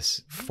for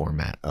this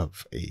format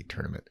of a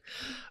tournament.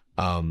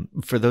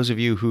 For those of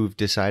you who've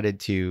decided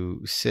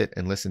to sit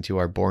and listen to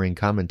our boring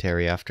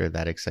commentary after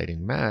that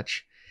exciting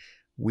match,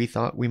 we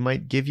thought we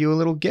might give you a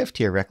little gift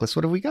here. Reckless,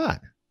 what have we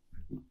got?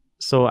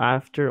 So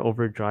after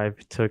Overdrive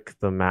took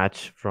the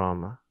match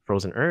from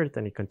Frozen Earth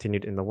and he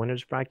continued in the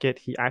winners bracket,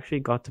 he actually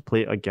got to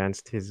play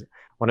against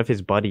one of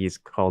his buddies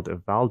called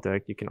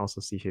Evaldek. You can also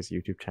see his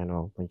YouTube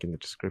channel, link in the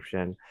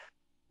description.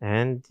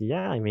 And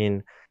yeah, I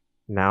mean,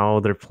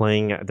 now they're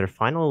playing their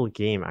final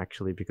game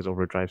actually, because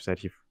Overdrive said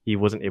he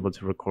wasn't able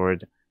to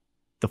record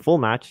the full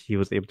match. He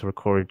was able to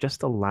record just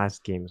the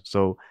last game.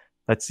 So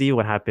let's see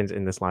what happens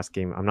in this last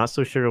game. I'm not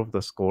so sure of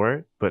the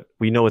score, but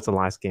we know it's the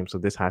last game, so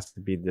this has to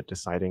be the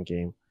deciding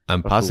game.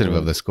 I'm positive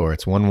of the score.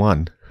 It's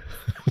 1-1.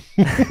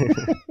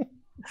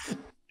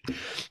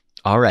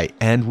 All right,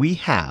 and we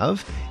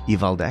have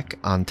Evaldek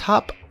on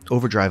top,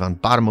 Overdrive on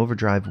bottom,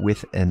 Overdrive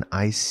with an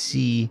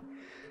IC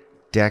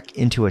deck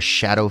into a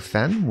Shadow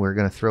Fen. We're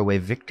going to throw away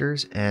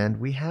Victor's, and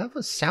we have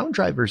a Sound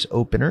Drivers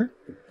opener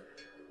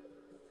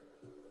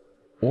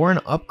or an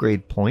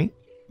upgrade point,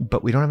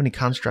 but we don't have any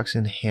constructs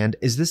in hand.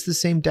 Is this the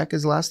same deck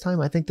as last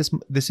time? I think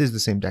this is the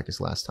same deck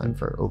as last time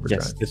for Overdrive.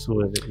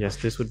 Yes,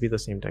 this would be the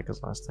same deck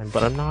as last time,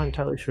 but I'm not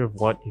entirely sure of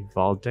what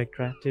Evaldek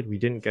drafted. We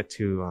didn't get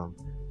to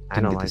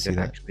analyze it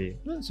actually.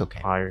 That's okay.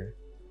 Prior.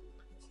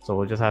 So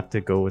we'll just have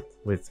to go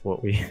with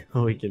what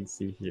we can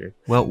see here.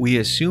 Well, we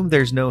assume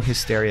there's no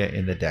Hysteria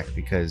in the deck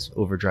because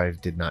Overdrive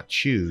did not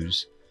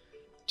choose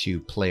to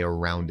play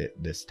around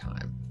it this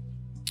time.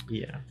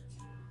 Yeah.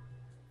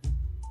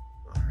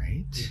 All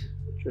right.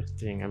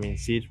 Interesting. I mean,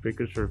 Siege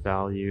Breakers for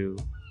value.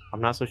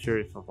 I'm not so sure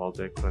if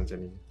Evaldek runs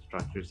any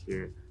structures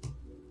here.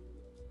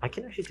 I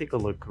can actually take a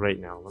look right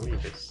now. Let me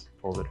just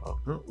pull it up.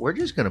 We're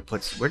just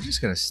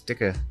gonna stick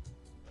a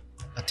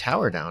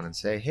tower down and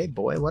say, "Hey,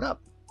 boy, what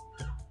up?"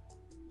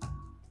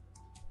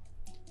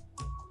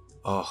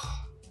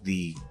 Oh,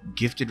 the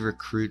Gifted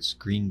Recruits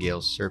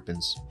Greengale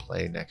Serpents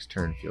play next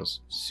turn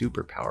feels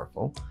super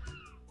powerful,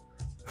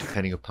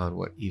 depending upon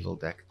what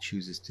Evaldek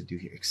chooses to do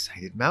here.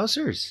 Excited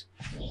Mousers!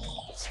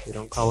 They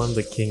don't call him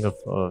the king of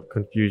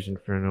confusion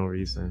for no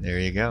reason. There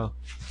you go.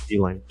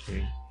 Feline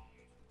king.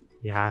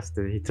 He has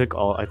to. He took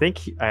all. I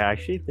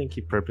actually think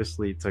he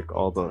purposely took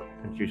all the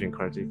confusion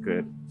cards he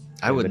could.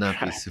 I would not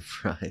be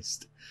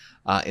surprised.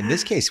 In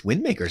this case,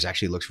 Windmakers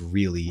actually looks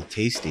really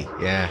tasty.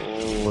 Yeah.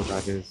 Oh,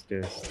 that is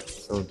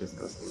just so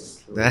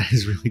disgusting. That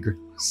is really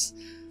gross.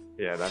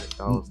 Yeah, that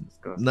was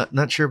disgusting.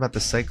 Not sure about the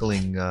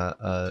cycling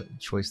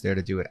choice there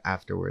to do it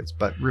afterwards,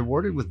 but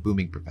rewarded with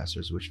Booming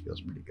Professors, which feels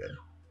pretty good.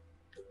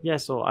 Yeah,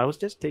 so I was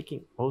just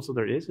taking... Also,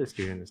 there is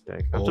Hysteria in this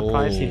deck. I'm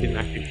surprised he didn't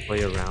actually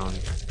play around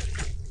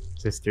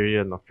Hysteria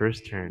in the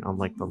first turn,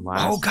 unlike the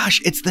last. Oh gosh,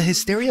 it's the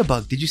Hysteria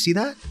bug. Did you see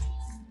that?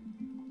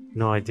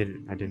 No, I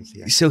didn't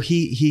see it. So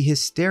he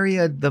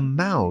hysteria'd the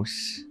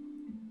mouse,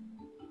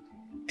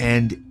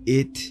 and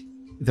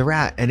the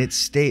rat, and it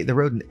stayed, the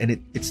rodent, and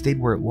it stayed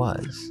where it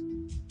was.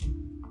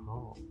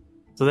 Oh.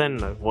 So then,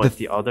 what?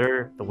 The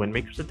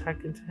Windmakers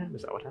attacked into him?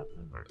 Is that what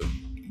happened? Or?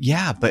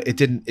 Yeah, but it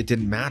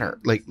didn't matter.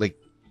 Like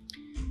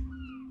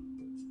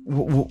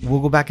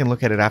we'll go back and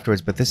look at it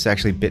afterwards. But this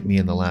actually bit me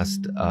in the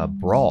last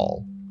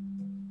brawl.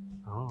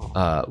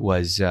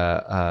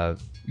 Oh.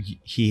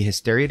 He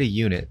hysteria'd a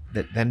unit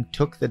that then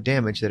took the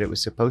damage that it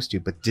was supposed to,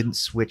 but didn't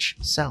switch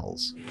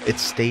cells. It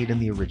stayed in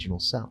the original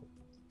cell.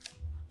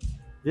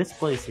 This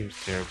play seems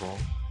terrible.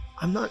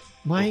 I'm not.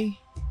 Why?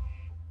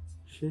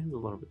 Seems a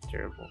little bit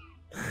terrible.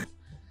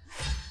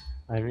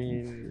 I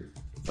mean,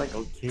 it's like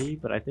okay,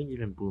 but I think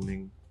even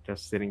booming,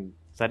 just setting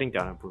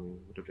down and booming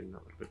would have been a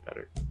little bit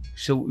better.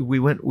 So we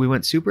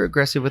went super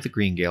aggressive with the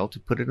Green Gale to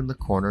put it in the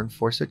corner and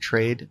force a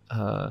trade.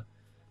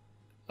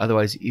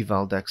 Otherwise,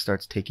 Evaldek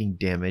starts taking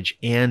damage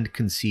and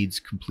concedes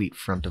complete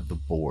front of the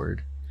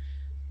board.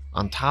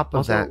 On top of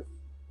Also, that,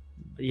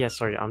 yeah,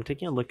 sorry, I'm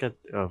taking a look at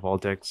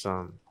Valdek's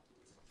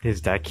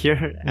his deck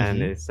here,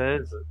 and it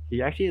says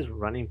he actually is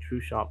running True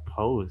Shot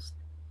Post.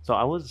 So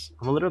I'm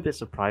a little bit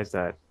surprised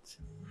that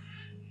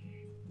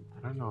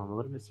I don't know. I'm a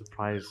little bit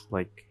surprised.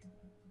 Like,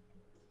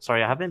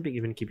 sorry, I haven't been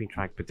even keeping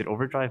track. But did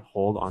Overdrive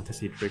hold onto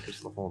Siege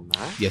Breakers the whole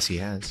match? yes, he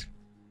has.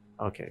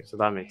 Okay, so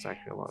that makes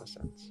actually a lot of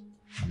sense.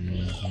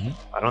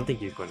 I don't think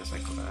he's going to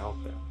cycle that out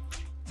there.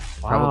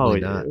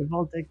 Probably wow, not.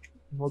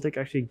 Evaldek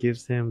actually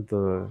gives him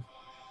the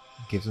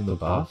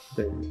buff.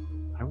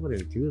 I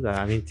wouldn't do that.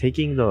 I mean,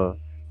 taking the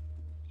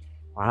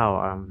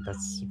wow,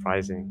 that's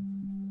surprising.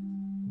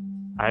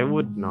 I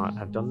would not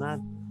have done that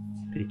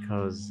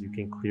because you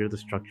can clear the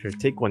structure,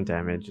 take 1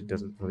 damage. It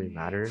doesn't really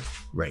matter.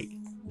 Right.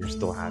 You're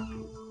still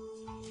happy.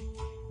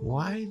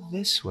 Why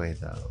this way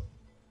though?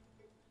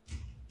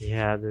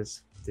 Yeah,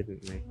 this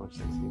didn't make much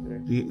sense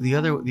either.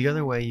 The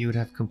other way, you would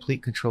have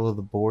complete control of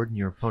the board, and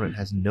your opponent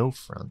has no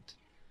front.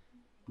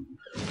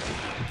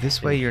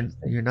 This way,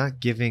 you're not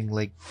giving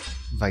like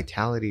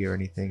vitality or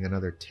anything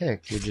another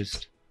tick. You're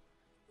just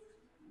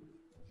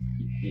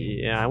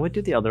yeah. I would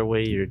do the other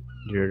way.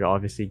 You're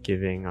obviously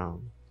giving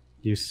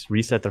you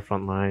reset the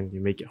front line.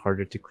 You make it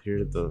harder to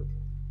clear the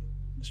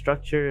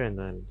structure, and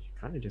then you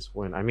kind of just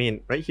win. I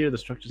mean, right here, the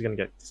structure is gonna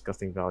get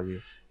disgusting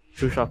value.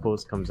 True Shot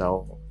Post comes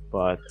out,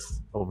 but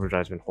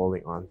Overdrive's been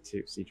holding on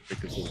to Siege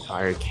Breakers the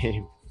entire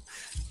game,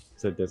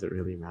 so it doesn't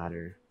really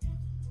matter.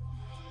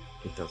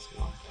 It does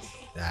not.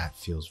 That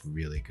feels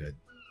really good.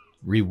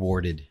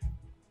 Rewarded.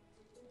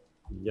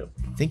 Yep.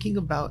 Thinking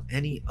about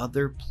any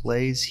other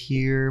plays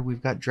here.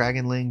 We've got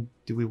Dragonling.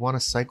 Do we want to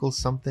cycle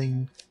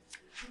something?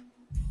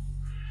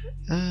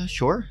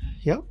 Sure.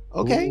 Yep.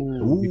 Okay.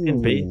 Ooh, you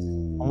can base.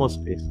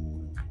 Almost base.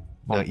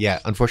 No, yeah,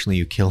 unfortunately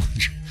you kill.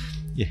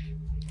 Yeah.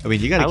 I mean,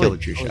 you gotta kill the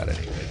True Shot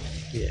anyway.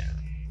 Yeah.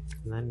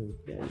 And then,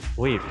 yeah.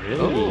 Wait, really?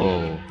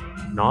 Oh.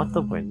 Not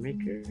the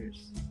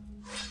Windmakers?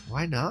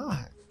 Why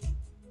not?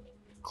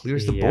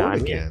 Clears the Yeah, board I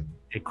mean, again.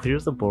 It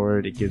clears the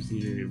board, it gives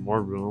you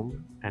more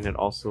room, and it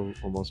also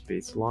almost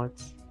base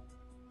lots.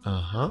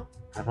 Uh-huh.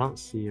 I don't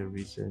see a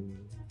reason.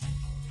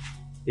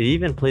 It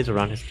even plays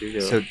around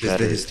Hysteria. So does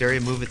the Hysteria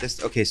move at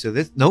this? Okay, so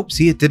this... Nope,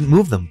 see, it didn't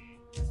move them.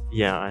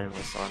 Yeah, I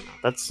saw it now.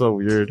 That's so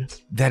weird.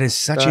 That is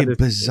such a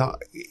bizarre...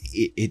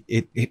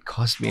 It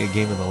cost me a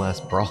game in the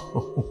last brawl.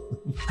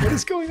 What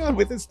is going on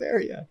with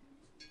Hysteria?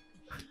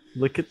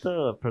 Look at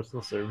the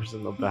personal servers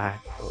in the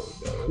back. Oh,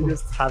 no. You're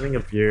just having a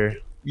beer.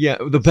 Yeah,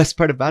 the best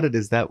part about it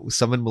is that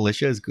Summon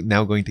Militia is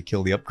now going to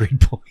kill the upgrade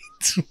point.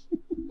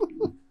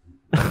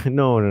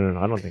 No,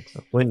 I don't think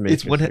so.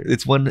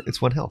 Windmakers.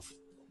 It's one health.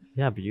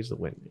 Yeah, but use the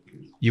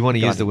Windmakers. You want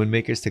to use the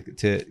Windmakers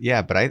to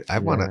yeah, but I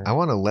want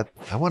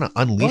to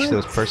unleash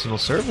those personal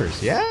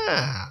servers.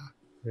 Yeah.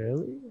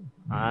 Really?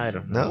 I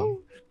don't know. No?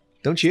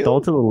 Don't you?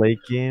 Stall to the late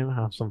game,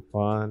 have some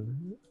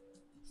fun.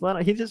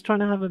 He's just trying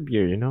to have a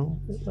beer, you know?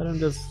 Let him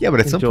just yeah, but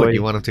at enjoy. some point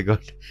you want him to go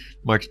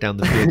march down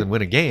the field and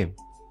win a game.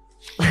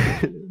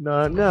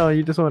 No,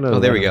 you just want to. Oh,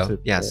 there we go.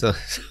 Yeah, so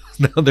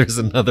now there's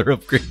another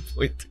upgrade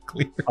point to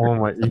clear. Oh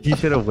my! He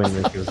should have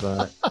Windmakers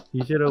that.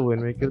 He should have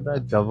Windmakers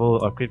that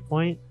double upgrade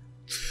point.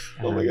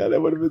 Oh my god,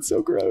 that would have been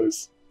so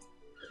gross.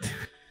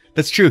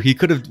 That's true. He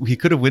could have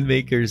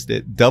Windmakers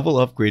that double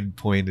upgrade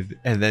pointed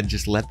and then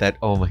just let that.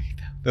 Oh my!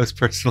 Those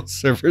personal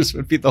servers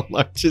would be the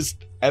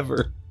largest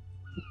ever.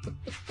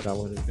 That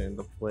would have been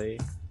the play.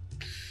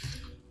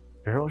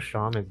 Barrel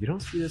Shaman. You don't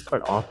see this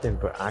card often,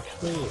 but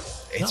actually,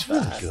 it's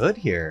really good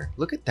here.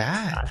 Look at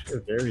that.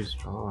 Actually, very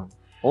strong.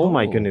 Oh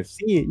my goodness!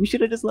 See, you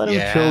should have just let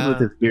him chill with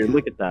his beard.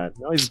 Look at that.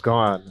 Now he's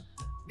gone.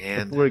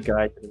 Man, the poor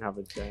guy didn't have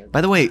a chance.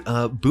 By the way,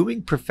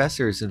 booming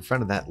professors in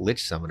front of that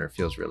Lich Summoner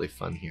feels really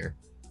fun here.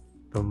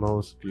 The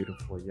most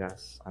beautiful.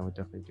 Yes, I would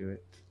definitely do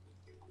it.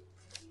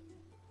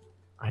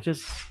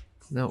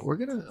 No, we're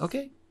gonna.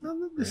 Okay,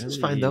 no, this is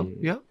fine though.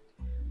 Yeah.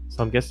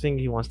 So I'm guessing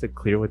he wants to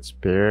clear with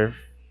spare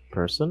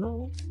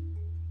personal.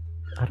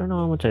 I don't know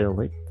how much I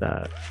like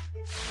that.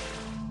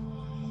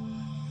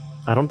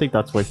 I don't think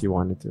that's what he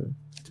wanted to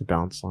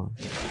bounce on.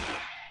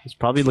 He's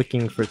probably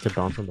looking for it to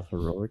bounce on the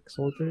heroic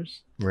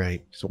soldiers.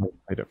 Right. So I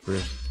fight it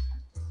first.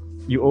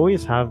 You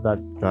always have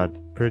that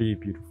pretty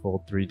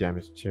beautiful 3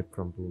 damage chip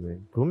from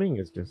Booming. Booming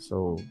is just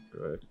so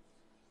good.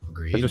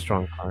 Agreed. Such a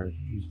strong card.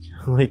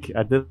 Like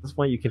at this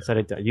point, you can set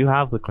it down. You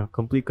have the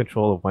complete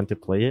control of when to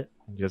play it,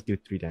 and you just do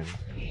 3 damage.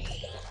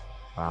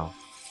 Wow.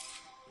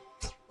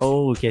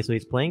 Oh, okay. So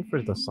he's playing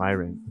for the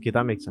Siren. Okay,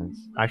 that makes sense.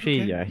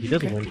 Actually, Okay. yeah, he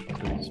does win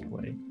from this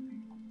play.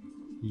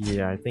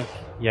 Yeah, I think.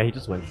 Yeah, he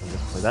just wins from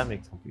this play. That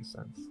makes complete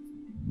sense.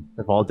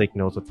 If Evaldek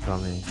knows what's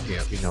coming,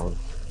 Yeah. you know,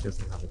 he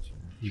doesn't have a chance.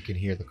 You can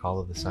hear the call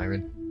of the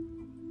siren.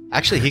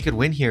 Actually, he could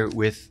win here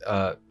with.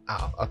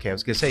 Okay, I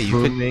was gonna say you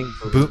Booming,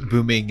 could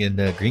booming in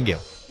Green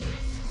Gale.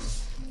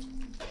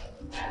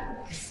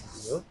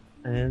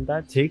 and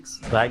that takes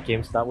that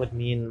game. So that would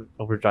mean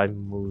Overdrive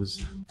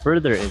moves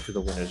further into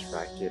the winners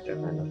bracket,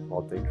 and then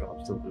Evaldek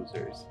drops the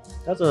losers.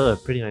 That's a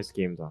pretty nice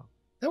game, though.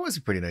 That was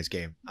a pretty nice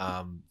game.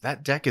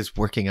 That deck is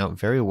working out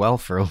very well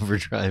for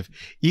Overdrive,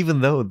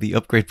 even though the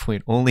upgrade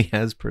point only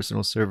has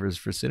personal servers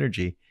for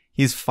synergy.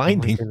 He's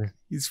finding that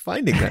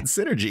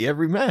synergy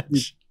every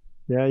match.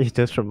 Yeah, you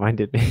just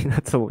reminded me.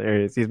 That's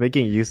hilarious. He's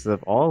making use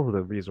of all of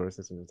the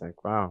resources in his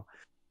deck. Wow,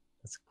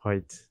 that's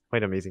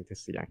quite amazing to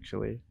see,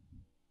 actually.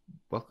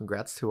 Well,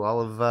 congrats to all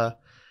of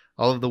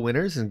the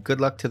winners, and good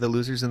luck to the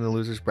losers in the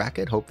losers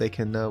bracket. Hope they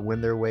can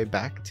win their way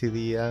back to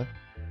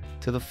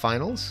the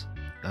finals.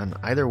 And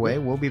either way,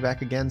 we'll be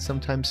back again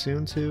sometime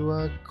soon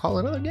to call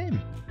another game.